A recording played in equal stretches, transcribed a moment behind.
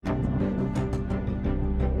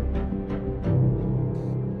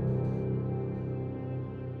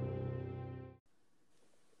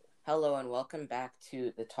Hello and welcome back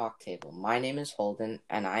to the Talk Table. My name is Holden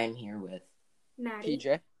and I am here with Maddie,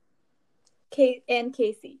 PJ. Kate, and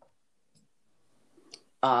Casey.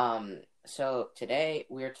 So today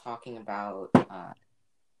we're talking about The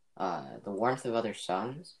Warmth of Other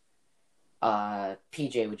Suns.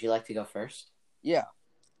 PJ, would you like to go first? Yeah.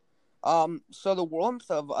 So The Warmth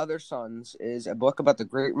of Other Suns is a book about the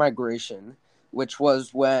Great Migration, which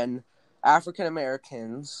was when African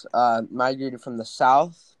Americans migrated from the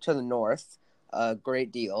south to the north a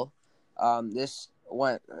great deal. This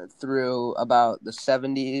went through about the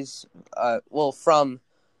 70s, from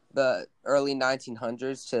the early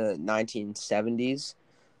 1900s to 1970s.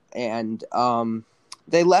 And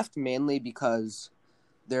they left mainly because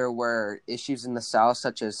there were issues in the south,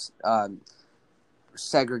 such as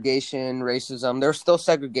segregation, racism. There was still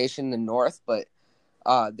segregation in the north, but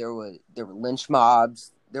there were lynch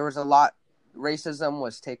mobs. There was a lot. Racism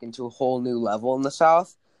was taken to a whole new level in the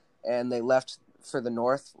south, and they left for the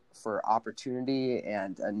north for opportunity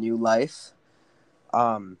and a new life.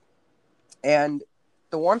 And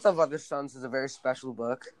The Warmth of Other Suns is a very special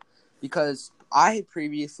book because I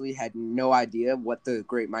previously had no idea what the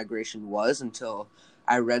Great Migration was until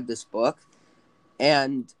I read this book.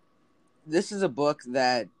 And this is a book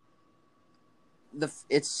that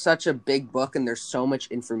it's such a big book and there's so much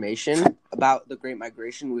information about the Great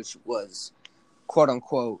Migration, which was, quote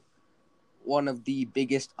unquote, one of the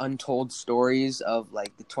biggest untold stories of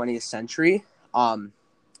like the 20th century.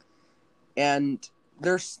 And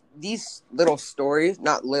there's these little stories,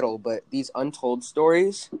 not little, but these untold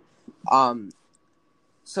stories.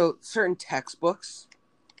 So certain textbooks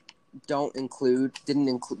don't include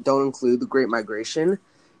the Great Migration,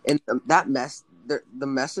 and the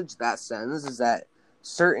message that sends is that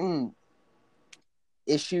certain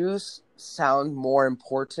issues sound more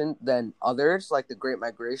important than others, like the Great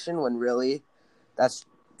Migration, when really that's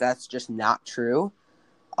just not true.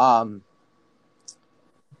 And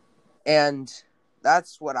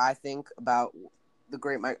that's what I think about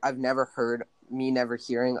the I've never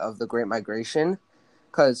hearing of the Great Migration,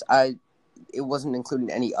 because it wasn't included in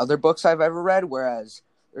any other books I've ever read, whereas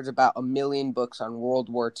there's about 1 million books on World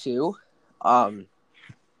War II.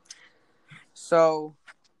 So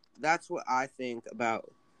that's what I think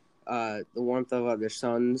about The Warmth of Other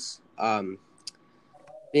Suns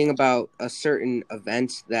being about a certain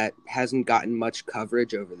event that hasn't gotten much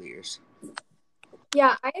coverage over the years.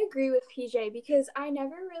 Yeah, I agree with PJ because I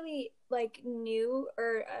never really knew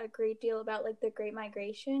or a great deal about the Great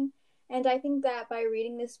Migration, and I think that by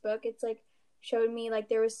reading this book, it's showed me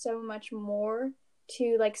there was so much more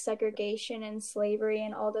to segregation and slavery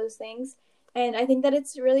and all those things, and I think that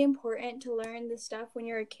it's really important to learn this stuff when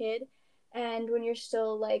you're a kid and when you're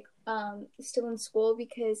still still in school,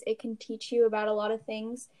 because it can teach you about a lot of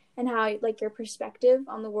things and how your perspective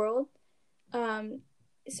on the world.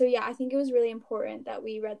 So yeah, I think it was really important that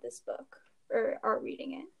we read this book or are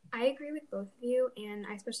reading it. I agree with both of you, and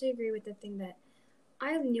I especially agree with the thing that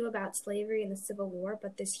I knew about slavery and the Civil War,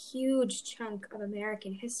 but this huge chunk of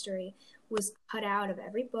American history was cut out of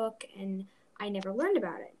every book, and I never learned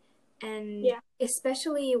about it. And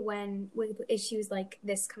especially when with issues like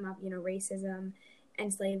this come up, racism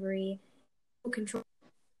and slavery, control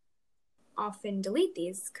often delete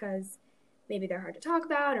these because maybe they're hard to talk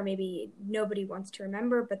about, or maybe nobody wants to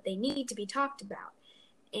remember, but they need to be talked about.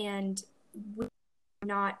 And we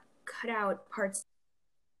not cut out parts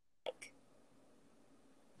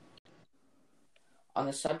On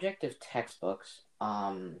the subject of textbooks,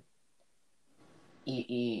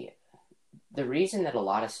 the reason that a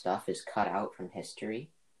lot of stuff is cut out from history,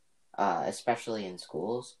 especially in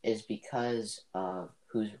schools, is because of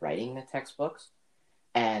who's writing the textbooks.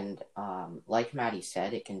 And like Maddie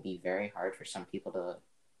said, it can be very hard for some people to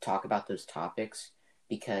talk about those topics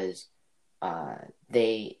because that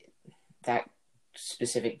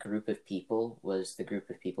specific group of people was the group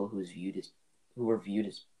of people who were viewed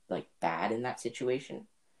as bad in that situation,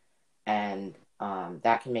 and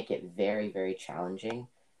that can make it very, very challenging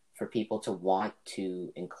for people to want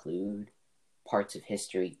to include parts of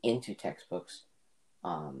history into textbooks,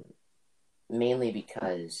 mainly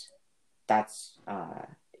because that's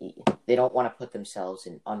they don't want to put themselves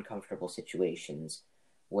in uncomfortable situations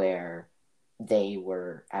where they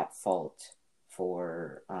were at fault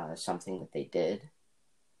for something that they did.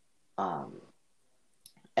 And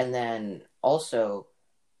then also,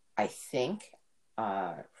 I think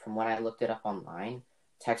from when I looked it up online,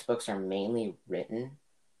 textbooks are mainly written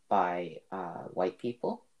by white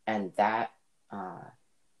people, and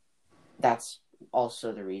that's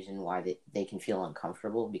also the reason why they can feel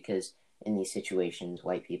uncomfortable, because in these situations,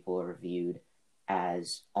 white people are viewed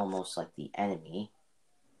as almost like the enemy.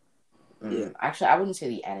 Actually, I wouldn't say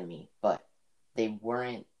the enemy, but they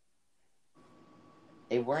weren't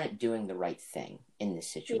doing the right thing in this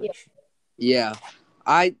situation. Yeah.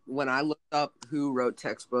 When I looked up who wrote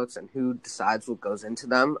textbooks and who decides what goes into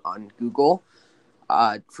them on Google,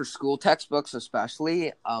 for school textbooks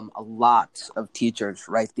especially, a lot of teachers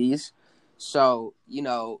write these. So,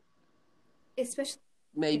 especially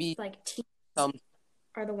maybe if, like, teachers some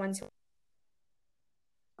are the ones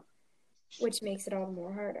which makes it all the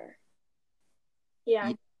more harder. Yeah,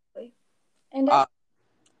 exactly. And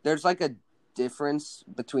there's like a difference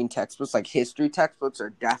between textbooks. Like history textbooks are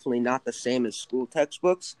definitely not the same as school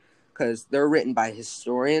textbooks because they're written by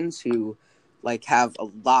historians who like have a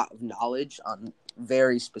lot of knowledge on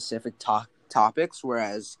very specific topics,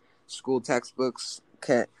 whereas school textbooks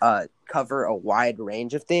can cover a wide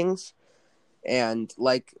range of things. And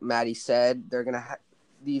like Maddie said,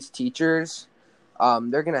 these teachers,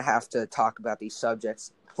 they're gonna have to talk about these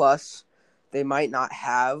subjects. Plus, they might not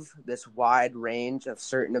have this wide range of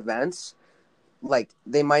certain events. Like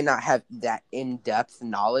they might not have that in-depth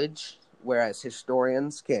knowledge, whereas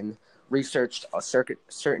historians can research a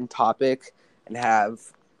certain topic and have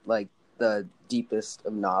like the deepest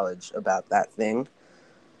of knowledge about that thing.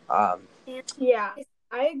 yeah,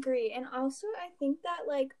 I agree. And also, I think that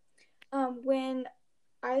when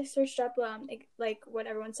I searched up like what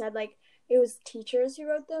everyone said, like it was teachers who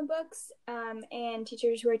wrote the books, and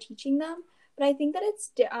teachers who are teaching them. But I think that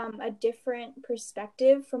it's a different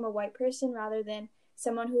perspective from a white person rather than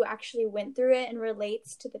someone who actually went through it and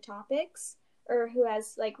relates to the topics, or who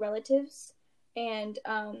has like relatives and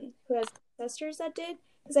who has ancestors that did.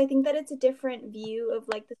 Because I think that it's a different view of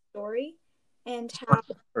like the story and how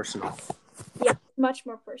Personal. Yeah, much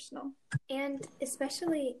more personal. And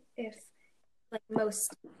especially if, like,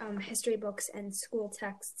 most history books and school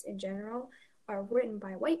texts in general are written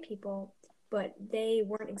by white people, but they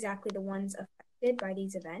weren't exactly the ones affected by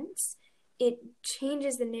these events, it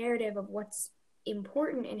changes the narrative of what's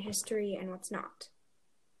important in history and what's not.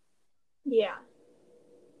 Yeah.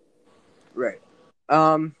 Right.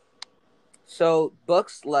 So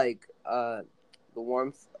books like The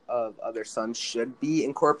Warmth of Other Suns should be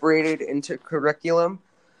incorporated into curriculum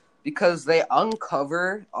because they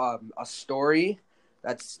uncover a story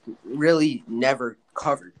that's really never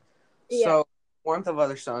covered. Yeah. So Warmth of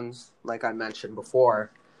Other Suns, like I mentioned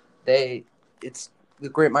before, it's the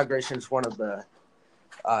Great Migration is one of the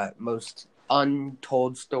most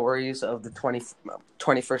untold stories of the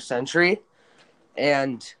 21st century,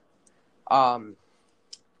 and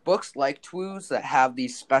books like Twoos that have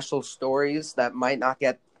these special stories that might not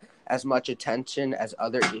get as much attention as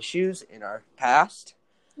other issues in our past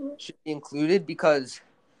should be included because,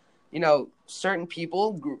 certain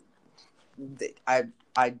people,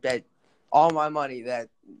 I bet all my money that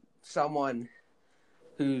someone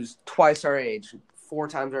who's twice our age, 4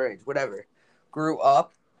 times our age, whatever, grew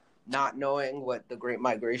up not knowing what the Great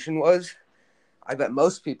Migration was. I bet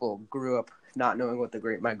most people grew up not knowing what the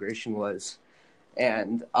Great Migration was.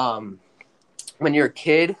 And when you're a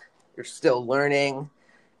kid, you're still learning,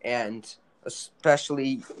 and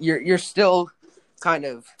especially you're still kind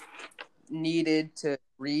of needed to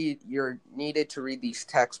read. You're needed to read these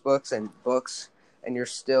textbooks and books, and you're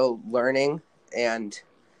still learning, and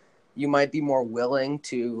you might be more willing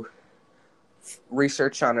to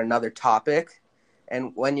research on another topic.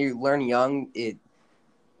 And when you learn young, it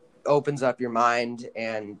opens up your mind,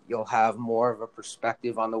 and you'll have more of a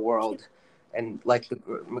perspective on the world. And like the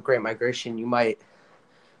Great Migration, you might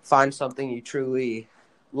find something you truly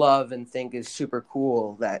love and think is super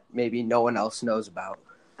cool that maybe no one else knows about.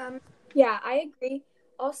 Yeah, I agree.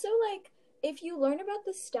 Also, like if you learn about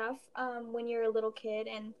this stuff when you're a little kid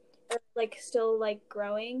and or, like still like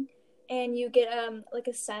growing, and you get like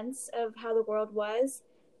a sense of how the world was,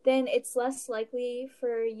 then it's less likely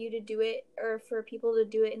for you to do it or for people to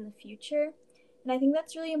do it in the future. And I think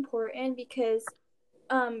that's really important because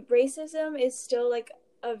racism is still like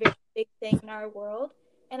a very big thing in our world.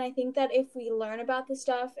 And I think that if we learn about the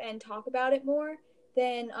stuff and talk about it more,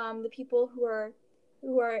 then the people who are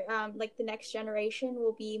like the next generation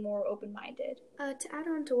will be more open minded. To add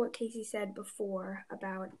on to what Casey said before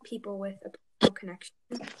about people with a personal connection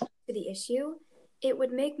to the issue, it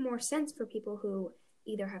would make more sense for people who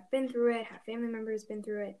either have been through it, have family members been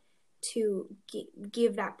through it, to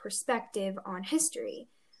give that perspective on history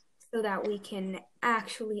so that we can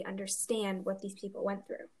actually understand what these people went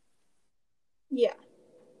through. Yeah.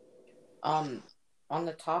 On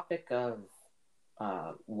the topic of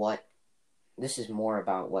what this is more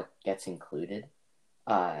about what gets included,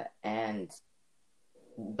 but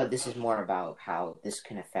this is more about how this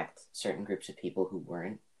can affect certain groups of people who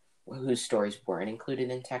weren't whose stories weren't included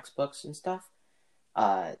in textbooks and stuff,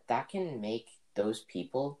 that can make those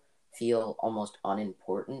people feel almost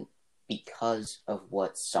unimportant because of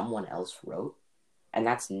what someone else wrote, and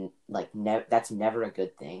that's that's never a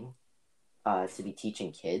good thing to be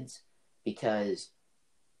teaching kids, because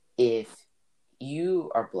if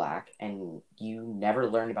you are Black and you never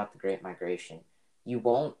learned about the Great Migration, you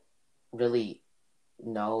won't really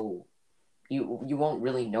know you won't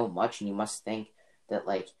really know much, and you must think that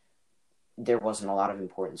like there wasn't a lot of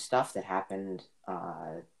important stuff that happened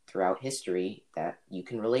throughout history that you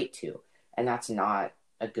can relate to, and that's not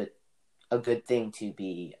a good thing to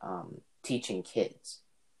be teaching kids.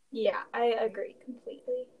 Yeah, I agree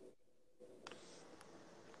completely.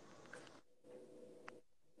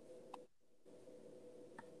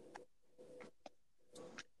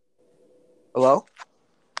 Hello?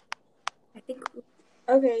 I think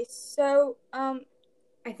Okay, so I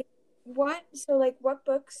think what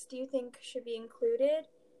books do you think should be included?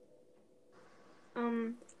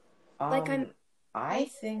 like I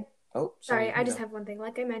think. Oh, sorry, you I can just go. have one thing.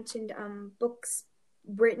 Like I mentioned, books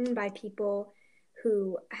written by people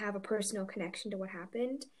who have a personal connection to what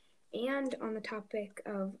happened. And on the topic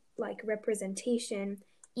of like representation,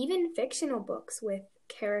 even fictional books with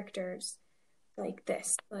characters like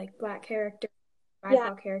this, like Black characters,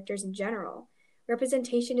 BIPOC characters in general.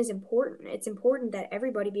 Representation is important. It's important that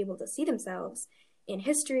everybody be able to see themselves in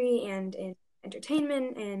history and in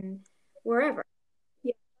entertainment and wherever.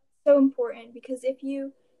 Yeah, so important, because if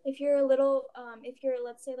you're a little if you're,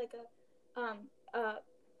 let's say, like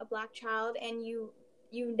a Black child, and you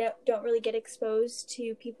don't really get exposed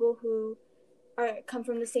to people who come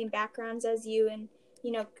from the same backgrounds as you, and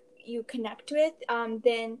you connect with,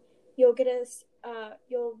 then you'll get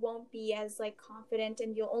you won't be as like confident,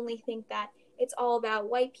 and you'll only think that it's all about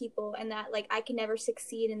white people, and that like I can never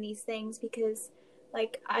succeed in these things because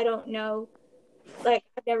like I don't know, like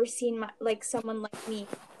I've never seen someone like me,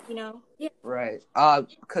 Yeah. Right.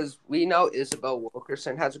 Because we know Isabel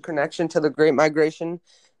Wilkerson has a connection to the Great Migration.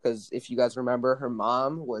 Because if you guys remember, her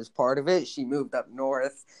mom was part of it. She moved up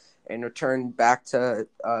north and returned back to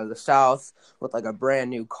the South with like a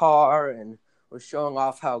brand new car, and was showing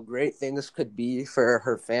off how great things could be for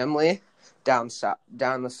her family down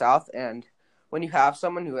the South. And when you have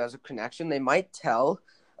someone who has a connection, they might tell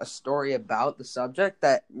a story about the subject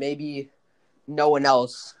that maybe no one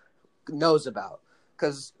else knows about.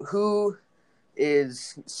 Because who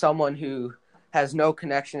is someone who has no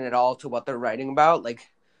connection at all to what they're writing about? Like,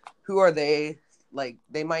 who are they? Like,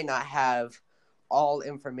 they might not have all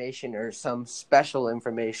information or some special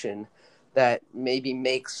information that maybe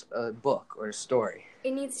makes a book or a story.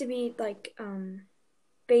 It needs to be like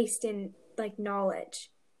based in like knowledge.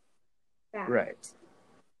 Fact. Right.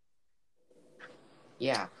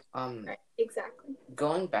 Yeah. Right, exactly.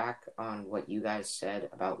 Going back on what you guys said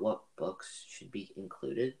about what books should be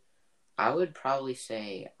included, I would probably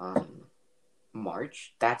say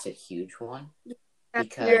March. That's a huge one. That's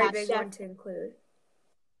because a very big one to include.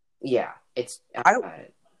 Yeah, it's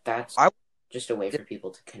that's I just a way for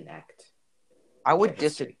people to connect. I would their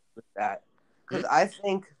history. disagree with that, because I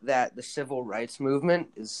think that the civil rights movement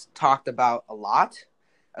is talked about a lot,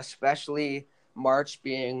 especially March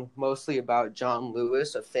being mostly about John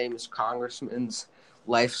Lewis, a famous congressman's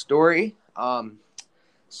life story.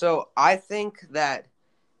 So I think that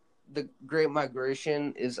the Great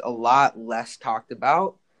Migration is a lot less talked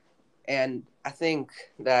about, and I think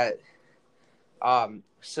that the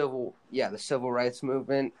civil rights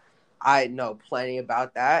movement, I know plenty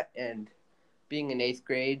about that, and being in 8th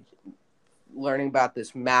grade, learning about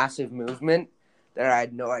this massive movement that I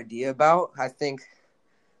had no idea about, I think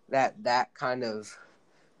that kind of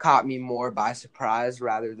caught me more by surprise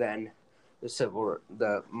rather than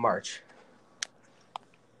the march.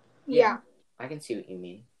 Yeah. I can see what you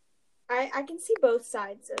mean. I can see both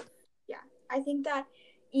sides of, I think that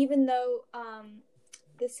even though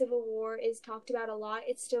the Civil War is talked about a lot,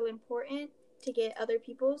 it's still important to get other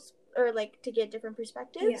people's, or like to get different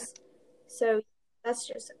perspectives. Yeah. So that's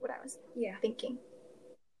just what I was thinking.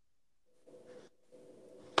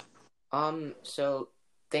 So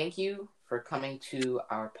thank you for coming to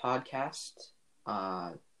our podcast.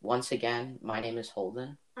 Once again, my name is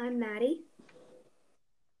Holden. I'm Maddie.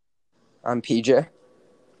 I'm PJ.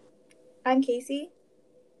 I'm Casey.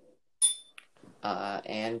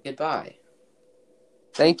 And goodbye.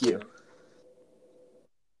 Thank you.